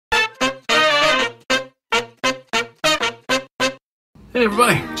Hey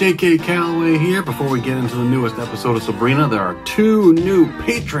everybody, J.K. Calloway here. Before we get into the newest episode of Sabrina, there are two new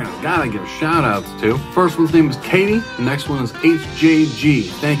patrons gotta give shout outs to. First one's name is Katie, the next one is HJG.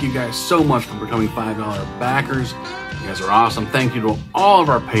 Thank you guys so much for becoming $5 backers. You guys are awesome. Thank you to all of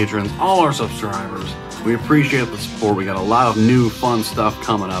our patrons, all our subscribers. We appreciate the support. We got a lot of new fun stuff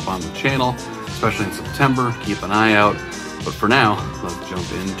coming up on the channel, especially in September. Keep an eye out. But for now, let's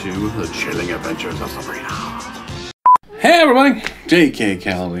jump into the chilling adventures of Sabrina. Hey everybody, J.K.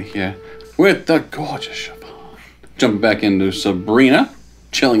 Calloway here with the gorgeous Siobhan. Jumping back into Sabrina,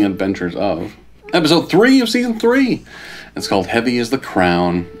 Chilling Adventures of Episode 3 of Season 3. It's called Heavy is the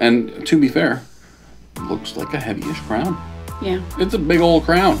Crown. And to be fair, it looks like a heavy-ish crown. Yeah. It's a big old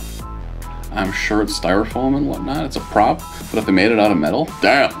crown. I'm sure it's styrofoam and whatnot. It's a prop. But if they made it out of metal,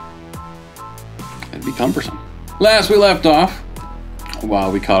 damn, it'd be cumbersome. Last we left off,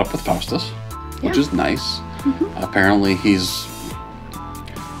 while we caught up with Faustus, which is nice. Apparently he's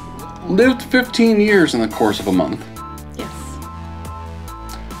lived 15 years in the course of a month. Yes.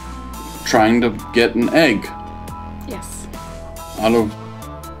 Trying to get an egg. Yes. Out of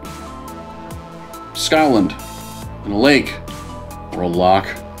Scotland, in a lake, or a loch.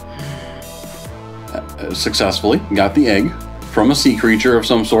 Successfully got the egg from a sea creature of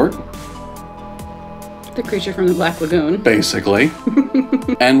some sort. The creature from the Black Lagoon. Basically.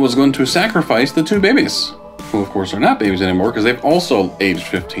 And was going to sacrifice the two babies. Who, of course, are not babies anymore because they've also aged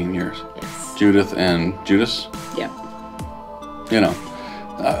 15 years. Yes. Judith and Judas. Yep. You know.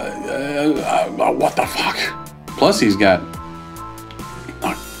 What the fuck? Plus, he's got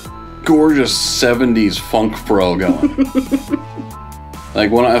a gorgeous 70s funk fro going. Like,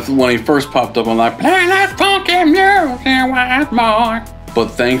 when he first popped up, I'm like, play that funky music, white boy. But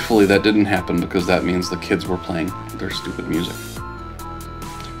thankfully, that didn't happen because that means the kids were playing their stupid music.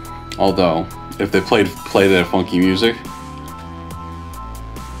 Although, if they played that funky music,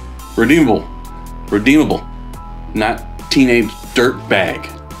 redeemable, not teenage dirtbag.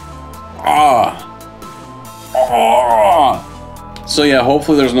 So yeah,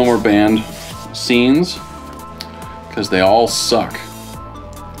 hopefully there's no more band scenes because they all suck.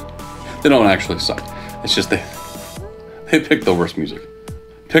 They don't actually suck. It's just they pick the worst music.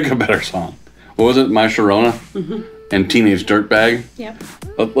 Pick a better song. What was it? My Sharona? And Teenage Dirtbag? Yep.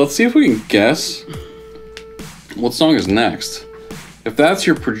 Let's see if we can guess what song is next. If that's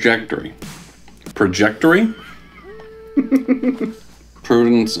your trajectory.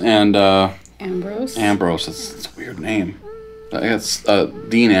 Prudence and Ambrose. Ambrose. It's a weird name. I got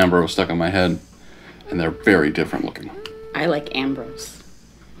Dean Ambrose stuck in my head, and they're very different looking. I like Ambrose.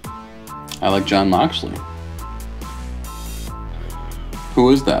 I like John Moxley. Who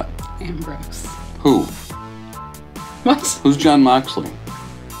is that? Ambrose. Who? What? Who's John Moxley?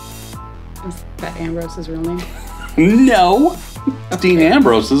 Is that Ambrose's real name? No. Dean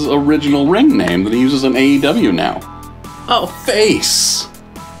Ambrose's original ring name that he uses in AEW now. Oh. Face.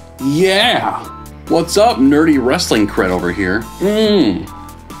 Yeah. What's up, nerdy wrestling cred over here?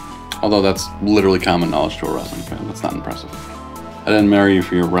 Although that's literally common knowledge to a wrestling fan. That's not impressive. I didn't marry you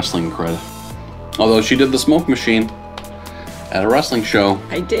for your wrestling cred. Although she did the smoke machine at a wrestling show.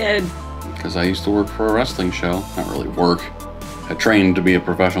 I did. Because I used to work for a wrestling show. Not really work. I trained to be a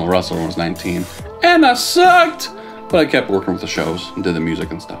professional wrestler when I was 19. And I sucked! But I kept working with the shows and did the music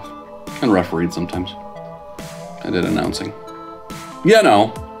and stuff. And refereed sometimes. I did announcing. You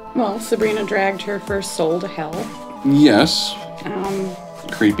know. Well, Sabrina dragged her first soul to hell. Yes.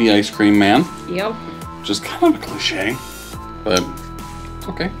 Creepy ice cream man. Yep. Just kind of a cliche. But,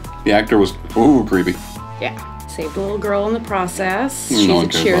 okay. The actor was, ooh, creepy. Yeah. Saved a little girl in the process. No She's a one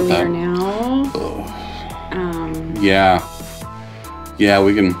cares about that. cheerleader now. Yeah. Yeah,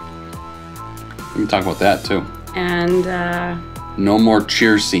 we can talk about that too. And no more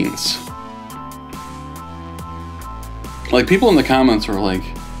cheer scenes. Like, people in the comments are like,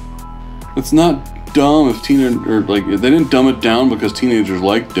 it's not dumb if they didn't dumb it down because teenagers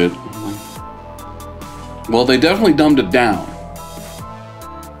liked it. Like, well, they definitely dumbed it down.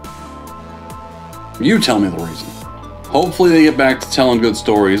 You tell me the reason. Hopefully they get back to telling good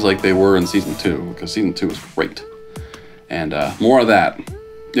stories like they were in Season 2, because Season 2 was great. And more of that.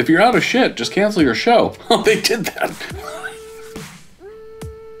 If you're out of shit, just cancel your show. Oh, they did that.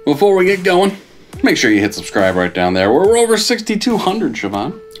 Before we get going, make sure you hit subscribe right down there. We're over 6,200,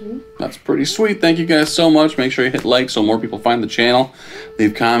 Siobhan. That's pretty sweet. Thank you guys so much. Make sure you hit like so more people find the channel.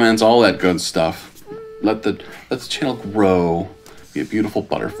 Leave comments, all that good stuff. Let the channel grow. Be a beautiful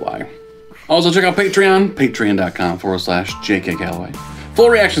butterfly. Also, check out Patreon, patreon.com/JK Calloway. Full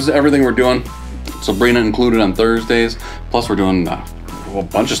reactions to everything we're doing. Sabrina included on Thursdays. Plus, we're doing a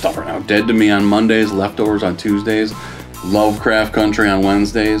bunch of stuff right now. Dead to Me on Mondays, Leftovers on Tuesdays. Lovecraft Country on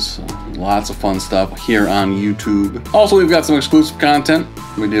Wednesdays. Lots of fun stuff here on YouTube. Also, we've got some exclusive content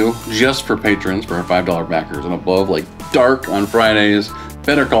we do just for patrons, for our $5 backers and above, like Dark on Fridays,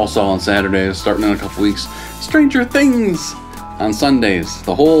 Better Call Saul on Saturdays, starting in a couple weeks, Stranger Things on Sundays,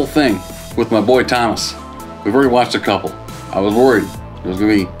 the whole thing with my boy Thomas. We've already watched a couple. I was worried it was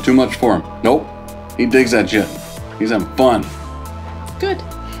gonna be too much for him. Nope, he digs that shit. He's having fun. Good.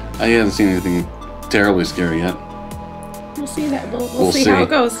 He hasn't seen anything terribly scary yet. We'll see that. We'll see how it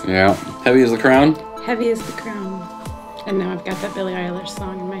goes. Yeah. Heavy as the Crown? Heavy as the Crown. And now I've got that Billie Eilish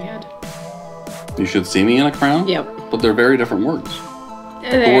song in my head. You should see me in a crown? Yep. But they're very different words.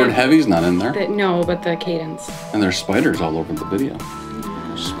 The word heavy's not in there. No, but the cadence. And there's spiders all over the video.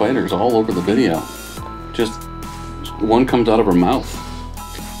 Spiders all over the video. Just one comes out of her mouth.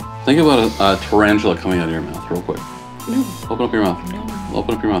 Think about a tarantula coming out of your mouth real quick. No. Open up your mouth. No.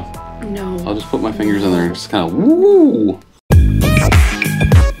 Open up your mouth. No. I'll just put my fingers in there and just kind of woo.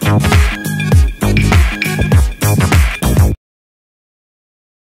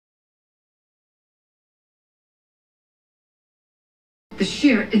 The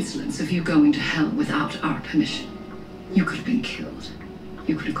sheer insolence of you going to hell without our permission. You could have been killed.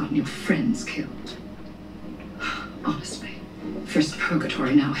 You could have gotten your friends killed. Honestly. First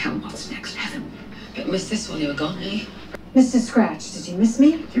purgatory, now hell. What's next? Heaven. But missed this while you were gone, eh? Mr. Scratch, did you miss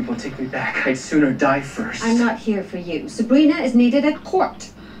me? You will take me back. I'd sooner die first. I'm not here for you. Sabrina is needed at court.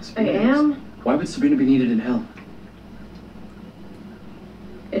 Sabrina I am. Why would Sabrina be needed in hell?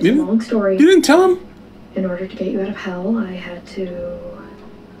 It's a long story. You didn't tell him? In order to get you out of hell, I had to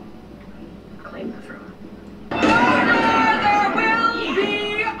claim the throne. Order will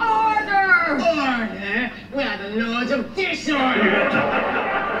be order! Order? We are the lords of disorder!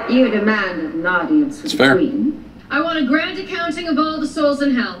 You demanded an audience with the Queen. I want a grand accounting of all the souls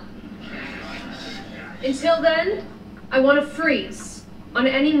in hell. Until then, I want a freeze on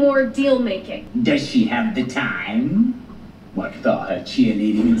any more deal making. Does she have the time? What with all her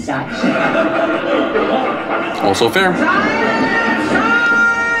cheerleading and such? Also fair. Silence!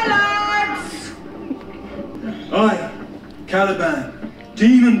 I, Caliban,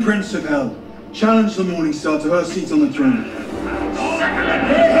 Demon Prince of Hell, challenge the Morning Star to her seat on the throne.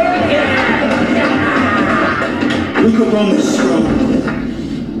 Look upon this scroll.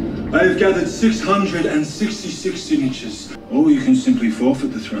 I have gathered 666 signatures. Or you can simply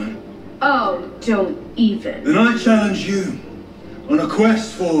forfeit the throne. Oh, don't even. Then I challenge you on a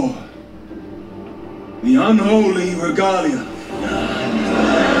quest for the unholy regalia.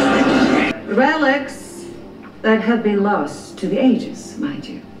 Relics that have been lost to the ages, mind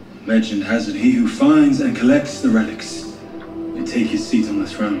you. Legend has it he who finds and collects the relics may take his seat on the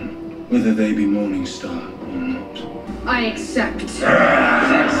throne, whether they be Morning Star or not. I accept.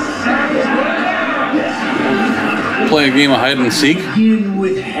 Play a game of hide and seek. Begin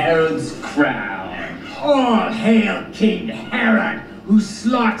with Herod's crown. All hail King Herod, who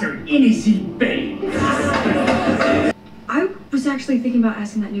slaughtered innocent babes. I was actually thinking about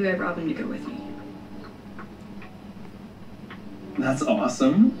asking that new Ed Robin to go with me. That's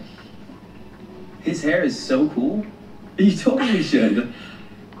awesome. His hair is so cool. You totally should.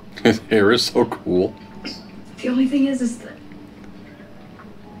 His hair is so cool. The only thing is that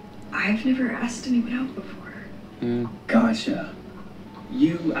I've never asked anyone out before. Gotcha.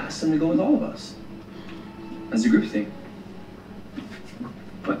 You asked him to go with all of us. As a group thing.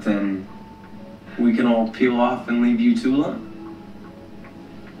 But then we can all peel off and leave you two alone.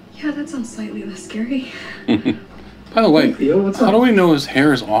 Yeah, that sounds slightly less scary. By the way, Theo, what's how up? do we know his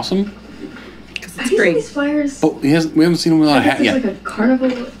hair is awesome? Because Have it's you seen great. these flyers? Oh, we haven't seen him without a hat There's yet. like a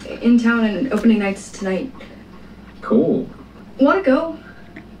carnival in town and opening nights tonight. Cool. Want to go?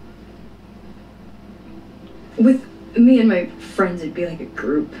 With me and my friends, it'd be like a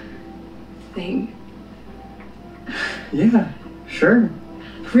group thing. Yeah, sure.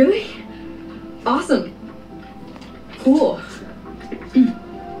 Really? Awesome. Cool.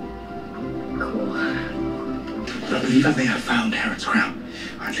 Cool. I believe that they have found Herod's crown,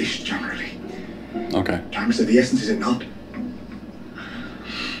 or at least generally. Okay. Time is of the essence, is it not?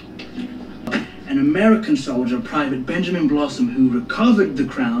 An American soldier, Private Benjamin Blossom, who recovered the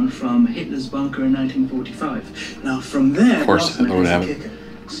crown from Hitler's bunker in 1945. Now, from there, Of course, Blossom Hitler would and have his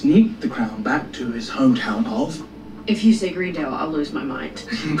kicker sneaked the crown back to his hometown of, If you say Greendale, I'll lose my mind.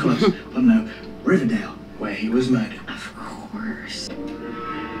 close, but no, Riverdale, where he was murdered. Of course.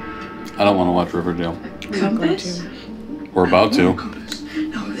 I don't want to watch Riverdale. Compass? We're about to. Compass.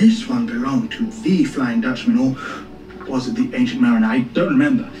 Now, this one belonged to the Flying Dutchman, or was it the Ancient Mariner? I don't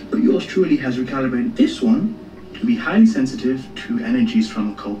remember. But yours truly has recalibrated this one to be highly sensitive to energies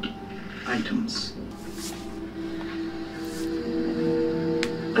from occult items.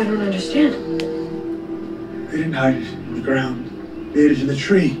 I don't understand. They didn't hide it in the ground. They hid it in the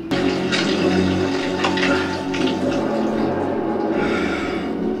tree.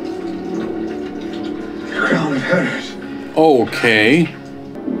 The crown of Herod. Okay.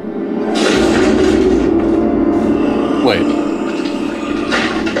 Wait.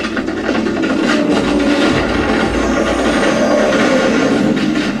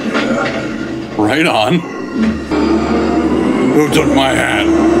 Right on. Who took my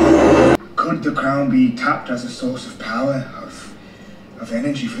hat? Could the crown be tapped as a source of power, of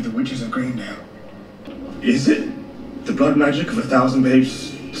energy for the witches of Greendale? Is it? The blood magic of 1,000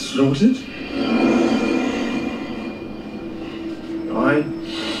 babes slaughtered? Why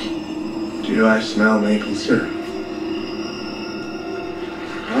do I smell maple syrup?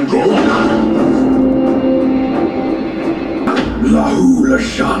 Lahula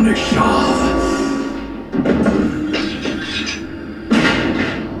Shanishav.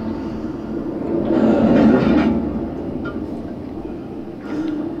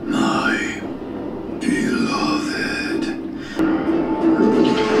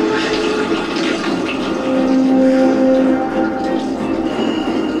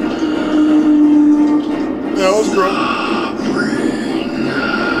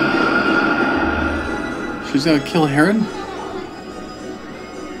 She's gonna kill Herod?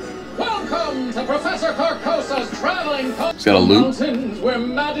 Welcome to Professor Carcosa's traveling He's got a loop. mountains where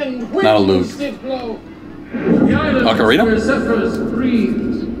maddened Not a loop. winds did blow. The islands Ocarina? where zephyrs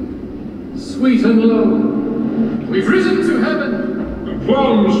breathed, sweet and low. We've risen to heaven. The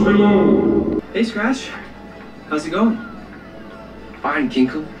plums below. Hey, Scratch. How's it going? Fine,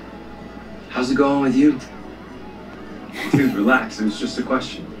 Kinkle. How's it going with you? Dude, relax. It was just a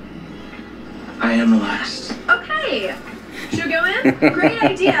question. I am relaxed. Okay. Should we go in? Great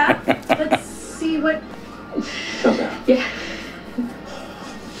idea. Let's see what... Calm down. Yeah.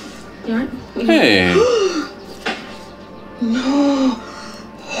 You aren't? Hey. No.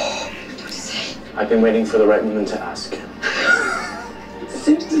 I've been waiting for the right moment to ask.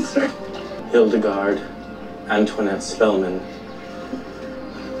 Seriously, sir. Hildegard, Antoinette Spellman,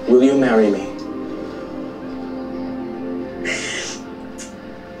 will you marry me?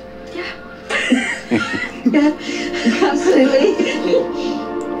 Yeah, absolutely.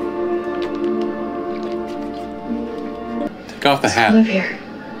 Take off the hat. Live here.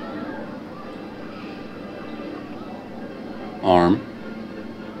 Arm.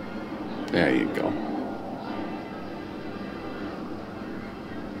 There you go.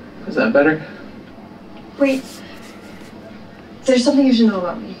 Is that better? Wait. There's something you should know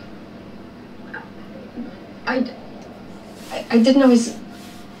about me. I didn't always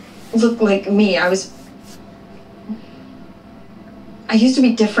look like me. I used to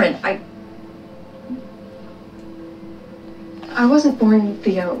be different. I wasn't born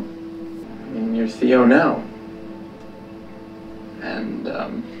Theo. I mean, you're Theo now. And,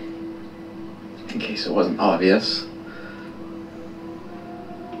 in case it wasn't obvious,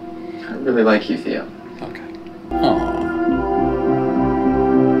 I really like you, Theo. Okay. Aww.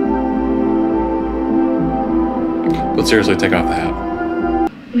 But seriously, take off the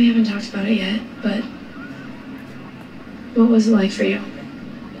hat. We haven't talked about it yet, but what was it like for you?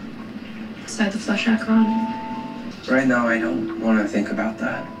 Inside the flesh icon? Right now, I don't want to think about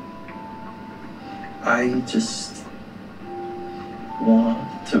that. I just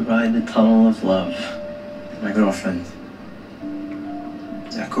want to ride the tunnel of love with my girlfriend.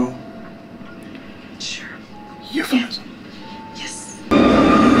 Is that cool? Sure. Euphemism. Yes.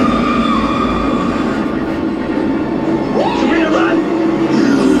 Sabrina, run!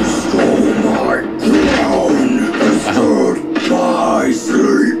 You stole my crown, disturbed my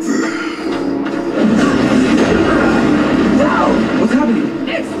sleep. No! What's happening?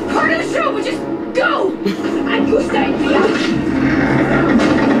 It's part of the show, but just go! I'm Gusta Theo.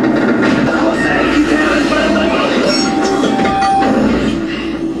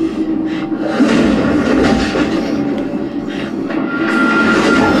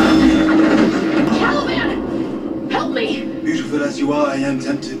 Caliban! Help me! Beautiful as you are, I am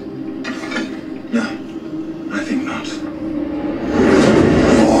tempted. No, I think not.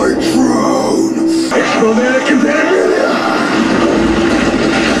 My crown!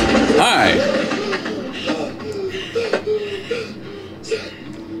 Hi.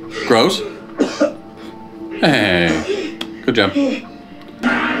 Gross. Hey. Good job.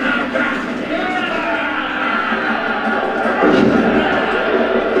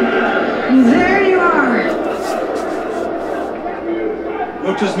 There you are.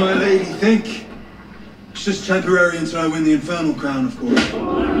 What does my lady think? It's just temporary until I win the Infernal Crown, of course.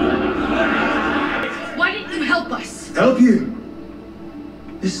 Why didn't you help us? Help you?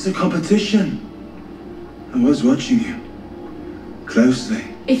 This is a competition. I was watching you. Closely.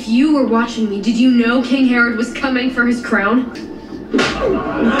 If you were watching me, did you know King Herod was coming for his crown?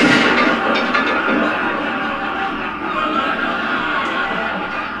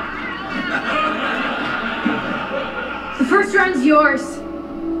 The first round's yours.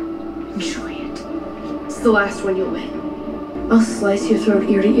 Enjoy it. It's the last one you'll win. I'll slice your throat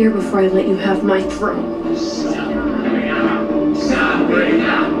ear to ear before I let you have my throne. Sabrina!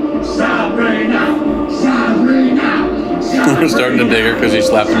 Sabrina! Sabrina! Sabrina! We're starting to dig her because he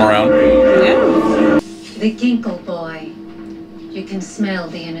slapped him around. Yeah. The Ginkle boy. You can smell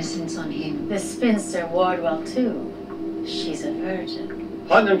the innocence on him. The spinster Wardwell, too. She's a virgin.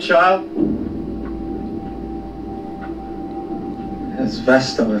 Putnam, child. It's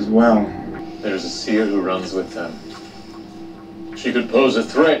Vestal as well. There's a seer who runs with them. She could pose a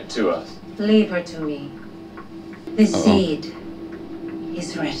threat to us. Leave her to me. The seed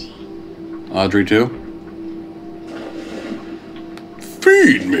is ready. Audrey too?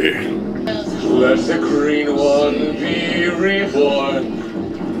 Feed me! Let the green one be reborn.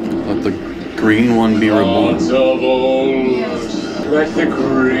 Let the green one be reborn. Gods of old. Let the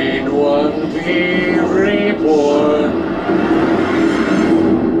green one be reborn.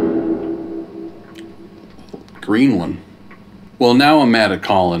 Green one. Well, now I'm mad at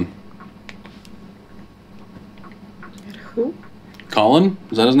Colin. Who? Colin?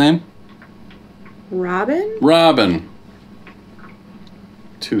 Is that his name? Robin? Robin.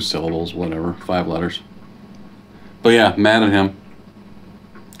 2 syllables, whatever. 5 letters. But yeah, mad at him.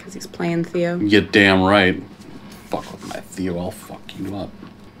 Because he's playing Theo. You're damn right. Fuck with my Theo, I'll fuck you up.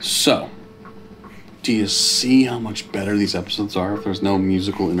 So, do you see how much better these episodes are if there's no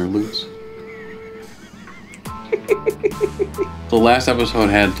musical interludes? The last episode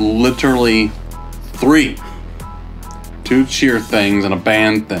had literally 3. 2 cheer things and a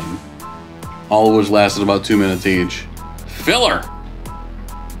band thing. All of which lasted about 2 minutes each. Filler!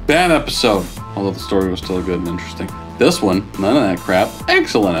 Bad episode. Although the story was still good and interesting. This one, none of that crap.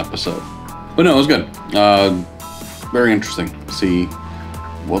 Excellent episode. But no, it was good. Very interesting to see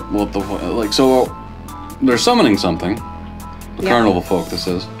what the like. So they're summoning something. The carnival folk. This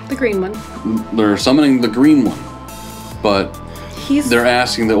is the green one. They're summoning the green one, but they're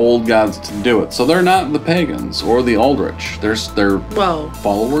asking the old gods to do it. So they're not the pagans or the Aldrich. They're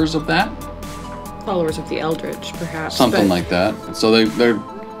followers of that. Followers of the Eldritch, perhaps. Something like that. So they're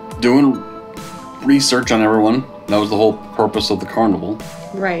doing research on everyone. That was the whole purpose of the carnival.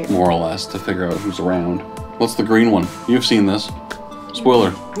 Right. More or less, to figure out who's around. What's the green one? You've seen this.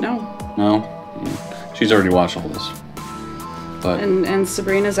 Spoiler. No. No? She's already watched all this. But And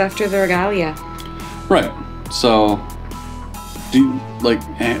Sabrina's after the regalia. right. So,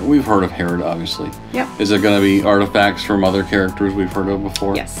 we've heard of Herod, obviously. Yep. Is it going to be artifacts from other characters we've heard of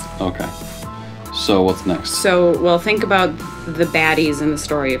before? Yes. Okay. So, what's next? So, well, think about the baddies in the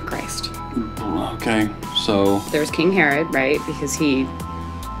story of Christ. Okay, so there's King Herod, right? Because he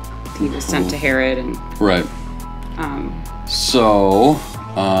was sent to Herod and right.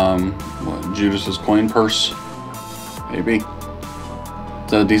 What, Judas's coin purse? Maybe. Is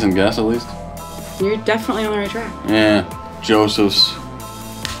that a decent guess, at least? You're definitely on the right track. Yeah. Joseph's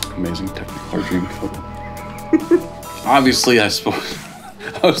amazing Technicolor Dreamcoat. Obviously, I suppose.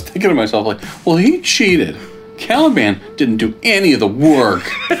 I was thinking to myself, like, well, he cheated. Caliban didn't do any of the work.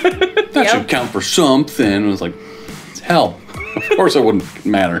 That should count for something. And it was like, it's hell. Of course it wouldn't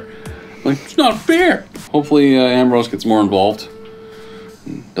matter. Like, it's not fair. Hopefully Ambrose gets more involved.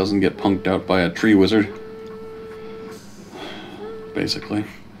 And doesn't get punked out by a tree wizard. Basically.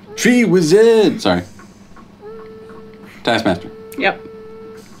 Tree wizard! Sorry. Taskmaster. Yep.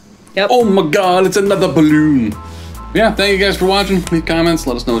 Oh my god, it's another balloon. Yeah, thank you guys for watching. Leave comments.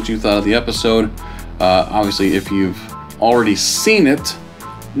 Let us know what you thought of the episode. Obviously, if you've already seen it,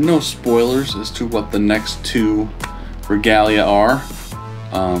 no spoilers as to what the next 2 regalia are.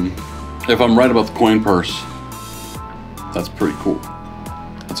 If I'm right about the coin purse, that's pretty cool.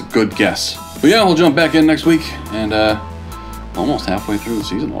 That's a good guess. But yeah, we'll jump back in next week, and almost halfway through the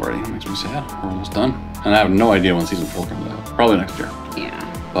season already. It makes me sad. We're almost done. And I have no idea when season 4 comes out. Probably next year.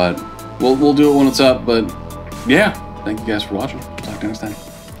 Yeah. But we'll do it when it's up. But yeah, thank you guys for watching. Talk to you next time.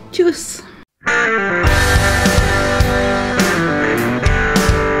 Tschüss.